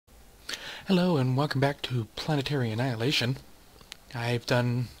Hello and welcome back to Planetary Annihilation. I've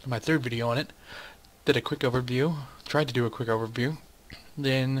done my third video on it. Did a quick overview, tried to do a quick overview,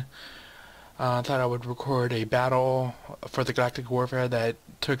 then thought I would record a battle for the Galactic Warfare that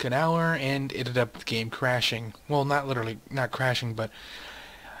took an hour and ended up the game crashing. Well, not literally, not crashing, but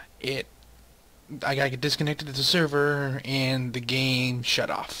I got disconnected to the server and the game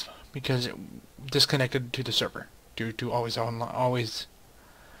shut off because it disconnected to the server due to always on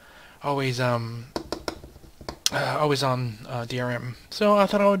DRM. So I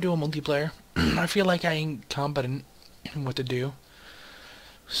thought I would do a multiplayer. I feel like I ain't competent in what to do.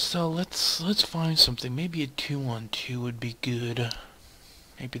 So let's find something. Maybe a 2-on-2 would be good.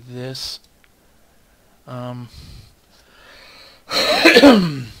 Maybe this.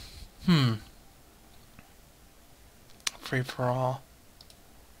 Free for all.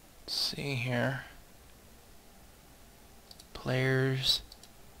 Let's see here. Players.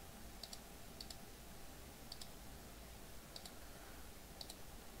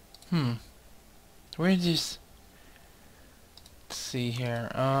 Where is this? Let's see here.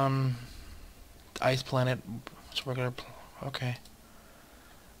 Ice planet. It's regular. Okay.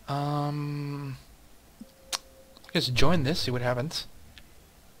 Let's join this. See what happens.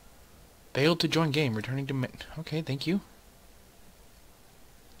 Failed to join game. Returning to okay. Thank you.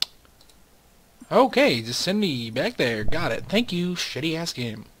 Okay, just send me back there. Got it. Thank you. Shitty ass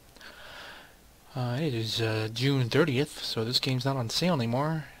game. It is June 30th, so this game's not on sale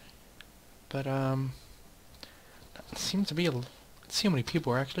anymore. But it seems to be let's see how many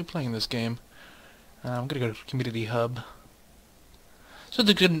people are actually playing this game. I'm gonna go to Community Hub. So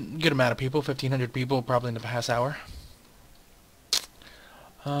it's a good amount of people, 1,500 people probably in the past hour.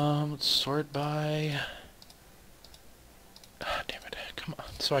 Let's sort by. Damn it! Come on.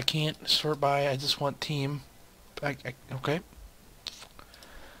 So I can't sort by. I just want team. Okay.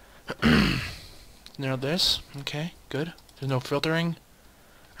 Now this. Okay, good. There's no filtering.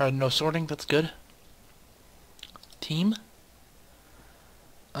 No sorting, that's good. Team?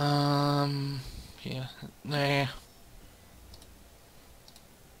 Yeah, nah.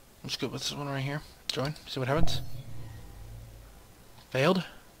 Let's go with this one right here. Join, see what happens. Failed.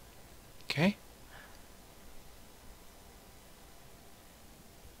 Okay.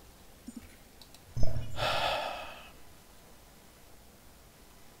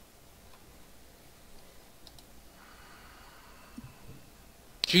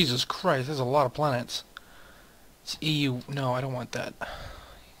 Jesus Christ, there's a lot of planets. It's EU. No, I don't want that.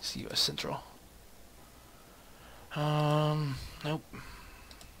 It's US Central. Nope.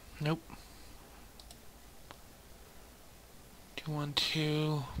 Nope.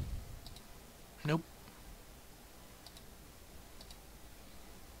 2-1-2. Nope.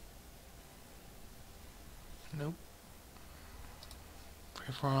 Nope.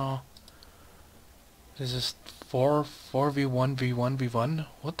 Free for all. Is this 4v1v1v1?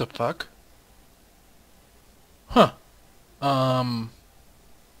 What the fuck? Huh.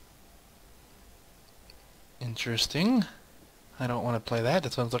 Interesting. I don't want to play that.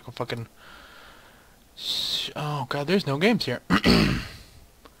 That sounds like a fucking... Oh god, there's no games here.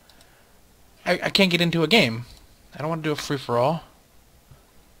 I can't get into a game. I don't want to do a free-for-all.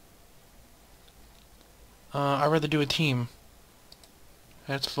 I'd rather do a team.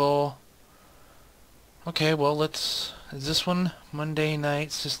 That's full. Okay, well, let's... Is this one? Monday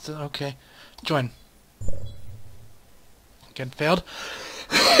nights, just... Okay. Join. Again, failed.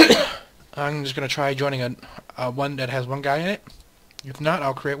 I'm just gonna try joining a one that has one guy in it. If not,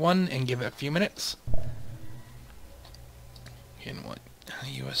 I'll create one and give it a few minutes. Again, what?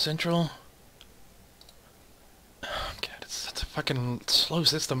 US Central. Oh, God, it's a fucking slow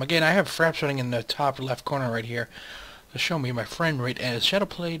system. Again, I have fraps running in the top left corner right here to show me my frame rate, as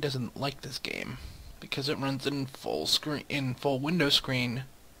Shadowplay doesn't like this game because it runs in full screen, full window screen.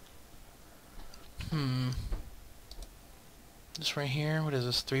 This right here, what is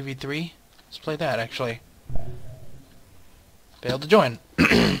this, 3v3? Let's play that, actually. Failed to join.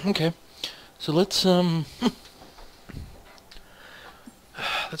 Okay. So let's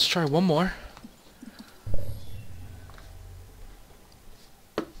let's try one more.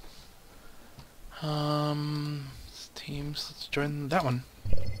 Teams, let's join that one.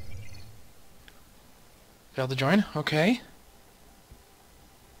 Failed to join, okay.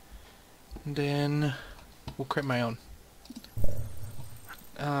 And then we'll create my own.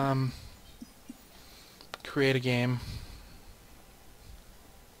 Create a game.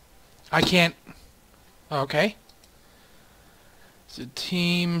 I can't. Okay. It's a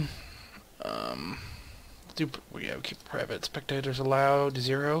team. We gotta keep private. Spectators allowed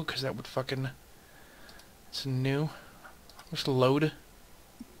 0, because that would fucking... It's new. Where's the load?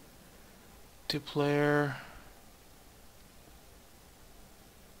 multiplayer.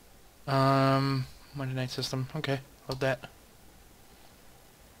 Monday night system. Okay, load that.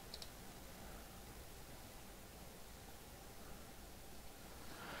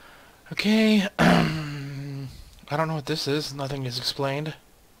 Okay. I don't know what this is. Nothing is explained.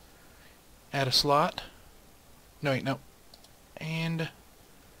 Add a slot. No, wait, no. And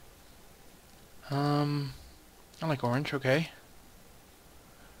I like orange. Okay.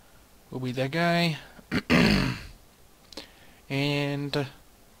 We'll be that guy. And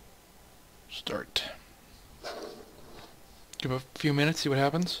start. Give a few minutes, see what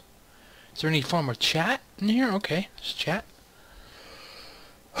happens. Is there any form of chat in here? Okay, just chat.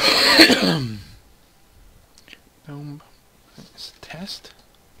 Boom. It's a test.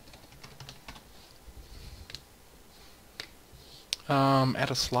 Add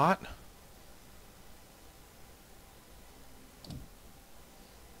a slot.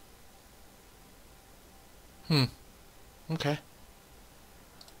 Okay.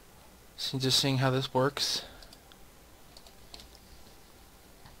 So just seeing how this works.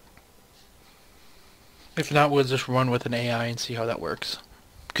 If not, we'll just run with an AI and see how that works.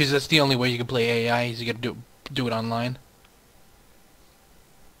 Because that's the only way you can play AI, is you gotta do it online.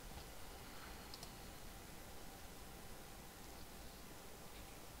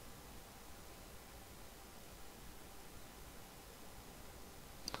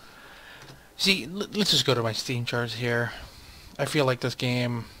 See, let's just go to my Steam charts here. I feel like this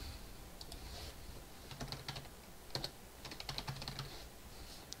game...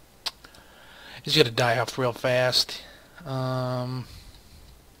 is gonna die off real fast.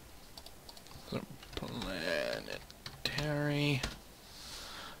 Planetary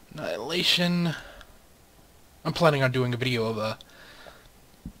Annihilation. I'm planning on doing a video of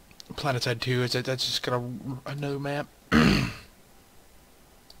Planetside 2. That's just another map.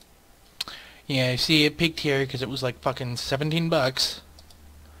 Yeah, see, it peaked here because it was like fucking 17 bucks.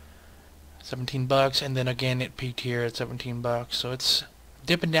 17 bucks, and then again it peaked here at 17 bucks. So it's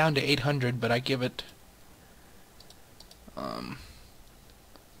dipping down to 800, but I give it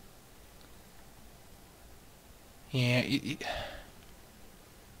yeah,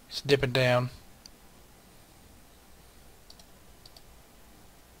 it's dipping down.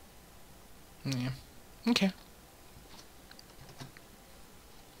 Yeah. Okay.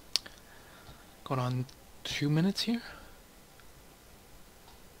 Going on 2 minutes here.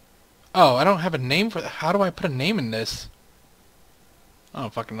 Oh, I don't have a name for that. How do I put a name in this? I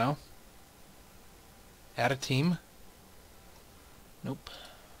don't fucking know. Add a team. Nope.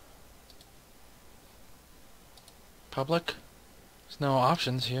 Public. There's no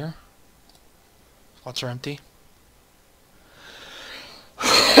options here. Slots are empty.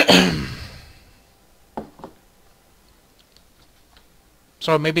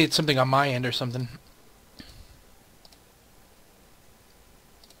 So maybe it's something on my end or something.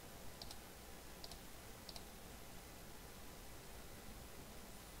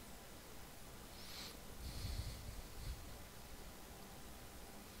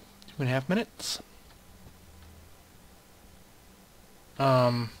 Two and a half minutes.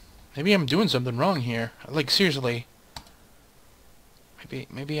 Maybe I'm doing something wrong here. Like, seriously.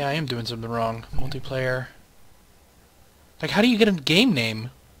 Maybe I am doing something wrong. Multiplayer. Like, how do you get a game name?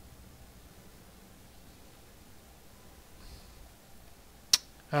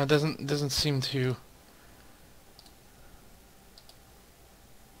 It doesn't seem to.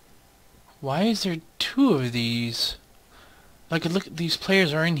 Why is there two of these? Like, look, these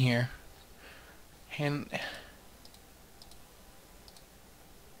players are in here. And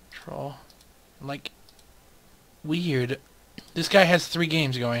control. Like, weird. This guy has 3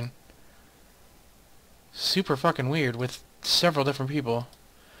 games going. Super fucking weird with several different people.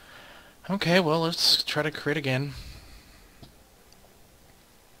 Okay, well, let's try to create again.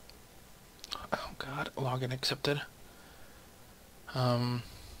 Oh god, login accepted.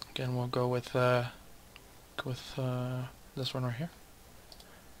 Again, we'll go with this one right here.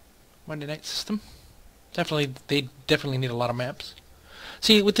 Monday night system. They definitely need a lot of maps.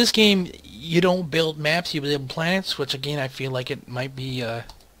 See, with this game, you don't build maps, you build planets, which again, I feel like it might be, I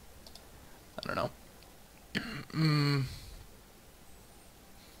don't know.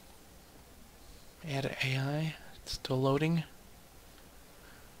 Add AI. It's still loading.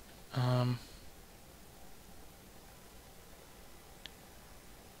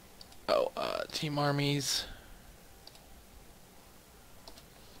 Team armies.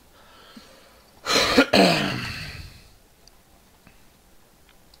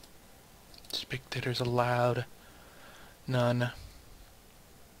 Spectators allowed. None.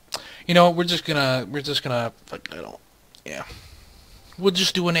 You know, we're just gonna, yeah. we'll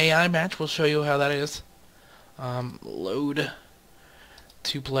just do an AI match. We'll show you how that is. Load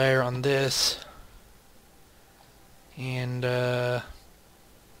 2-player on this. And, there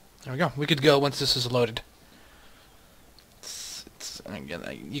we go. We could go once this is loaded.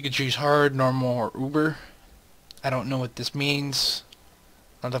 Again, you could choose hard, normal, or Uber. I don't know what this means.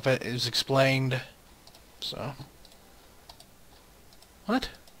 Not if it is explained. So, what?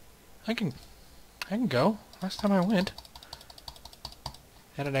 I can go. Last time I went.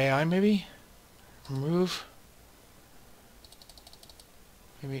 Edit AI maybe? Remove.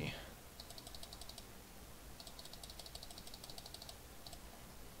 Maybe.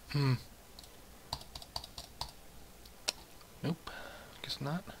 Nope. Guess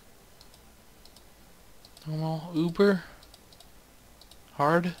not. Normal. Uber.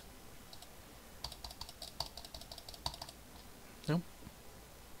 Hard. Nope.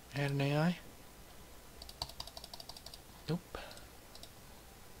 Add an AI. Nope.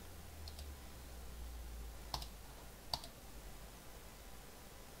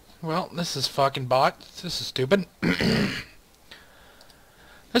 Well, this is fucking bot. This is stupid.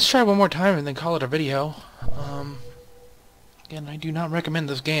 Let's try one more time and then call it a video. Again, I do not recommend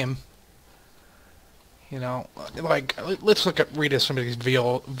this game. You know, like, let's read some of these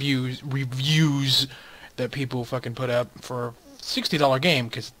reviews that people fucking put up for a $60 game,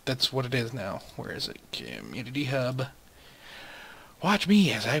 because that's what it is now. Where is it? Community Hub. Watch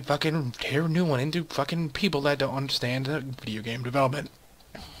me as I fucking tear a new one into fucking people that don't understand video game development.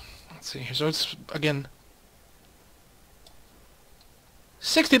 Let's see here. So it's, again,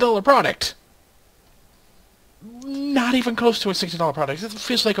 $60 product. Not even close to a $60 product. It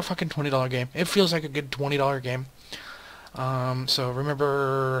feels like a fucking $20 game. It feels like a good $20 game. So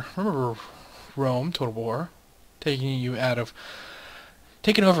remember Rome, Total War, taking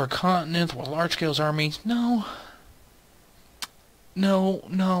over a continent with large-scale armies. No,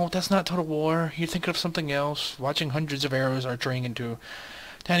 that's not Total War. You're thinking of something else. Watching hundreds of arrows arching into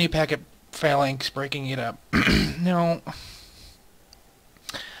tiny packet phalanx, breaking it up. No.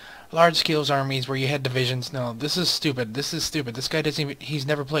 Large-scale armies where you had divisions. No, this is stupid. This is stupid. This guy doesn't even... He's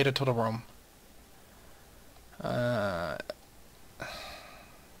never played a Total Rome. I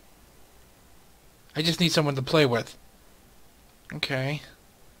just need someone to play with. Okay.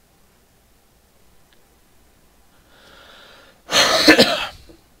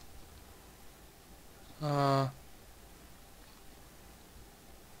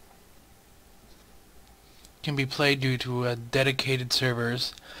 Can be played due to dedicated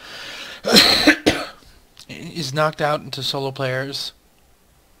servers. Is knocked out into solo players,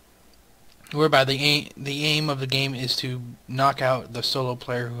 whereby the aim of the game is to knock out the solo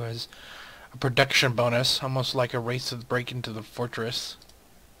player who has a production bonus, almost like a race to break into the fortress.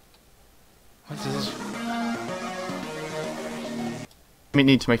 What's this? We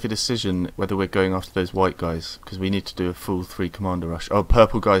need to make a decision whether we're going after those white guys, because we need to do a full 3 commander rush. Oh,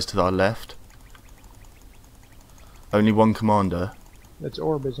 purple guys to our left. Only one commander. That's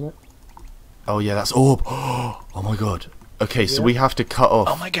orb, isn't it? Oh yeah, that's orb. Oh my god. Okay, so we have to cut off.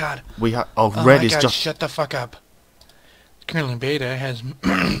 Oh my god. We have. Oh, oh red my is god, just. Shut the fuck up. Currently beta has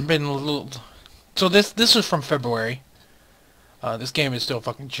been a little. So this is from February. This game is still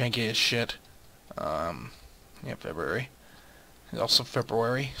fucking janky as shit. Yeah, February. Also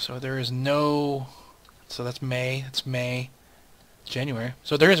February. So there is no. So that's May. That's May. January.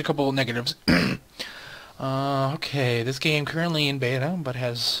 So there is a couple of negatives. Okay, this game currently in beta, but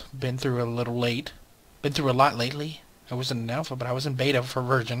has been through a little late. Been through a lot lately. I wasn't in alpha, but I was in beta for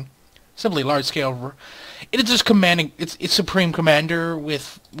version. Simply large scale. It is just commanding. It's Supreme Commander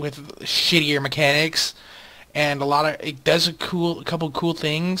with shittier mechanics, and a lot of it does a couple cool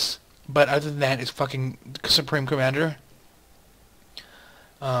things. But other than that, it's fucking Supreme Commander.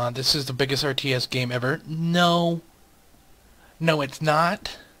 This is the biggest RTS game ever. No, it's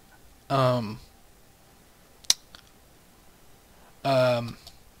not.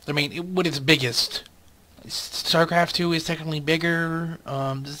 I mean, what is biggest? StarCraft 2 is technically bigger.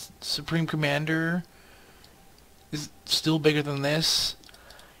 This Supreme Commander is still bigger than this.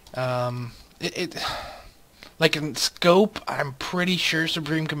 Like in scope, I'm pretty sure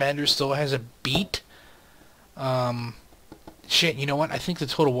Supreme Commander still has a beat. Shit, you know what? I think the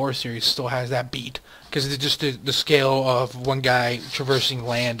Total War series still has that beat. Because it's just the scale of one guy traversing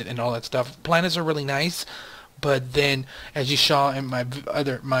land and all that stuff. Planets are really nice. But then, as you saw in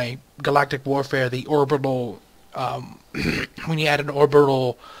my Galactic Warfare, the orbital, when you add an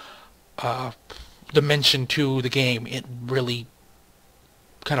orbital dimension to the game, it really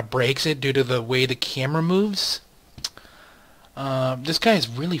kind of breaks it due to the way the camera moves. This guy is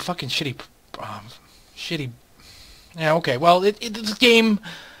really fucking shitty. Yeah, okay. Well, this game,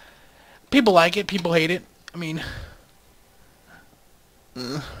 people like it, people hate it. I mean,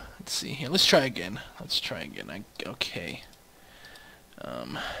 let's see here. Let's try again. Okay.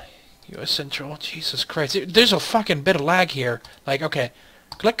 Um, U.S. Central. Jesus Christ. There's a fucking bit of lag here. Like, okay.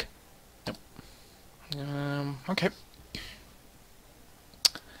 Click. Nope. Okay.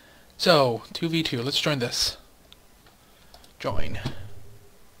 So, 2v2. Let's join this. Join.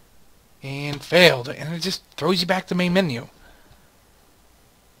 And failed. And it just throws you back to the main menu.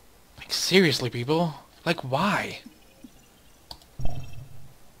 Like, seriously, people? Like, why?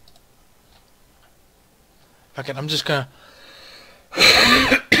 Fuck it, I'm just gonna...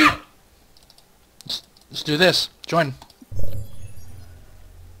 Let's do this. Join.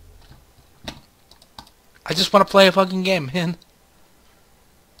 I just want to play a fucking game, man.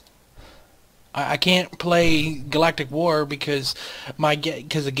 I can't play Galactic War because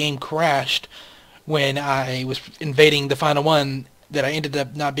the game crashed when I was invading the final one, that I ended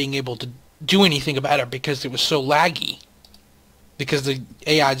up not being able to do anything about it because it was so laggy. Because the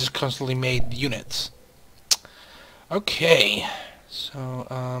AI just constantly made units. Okay. So,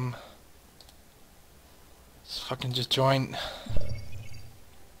 let's fucking just join.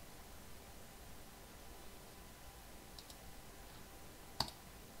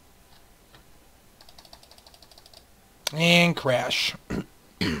 And crash.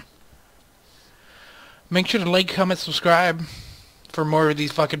 Make sure to like, comment, subscribe for more of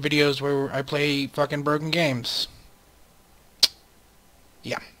these fucking videos where I play fucking broken games.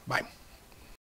 Yeah, bye.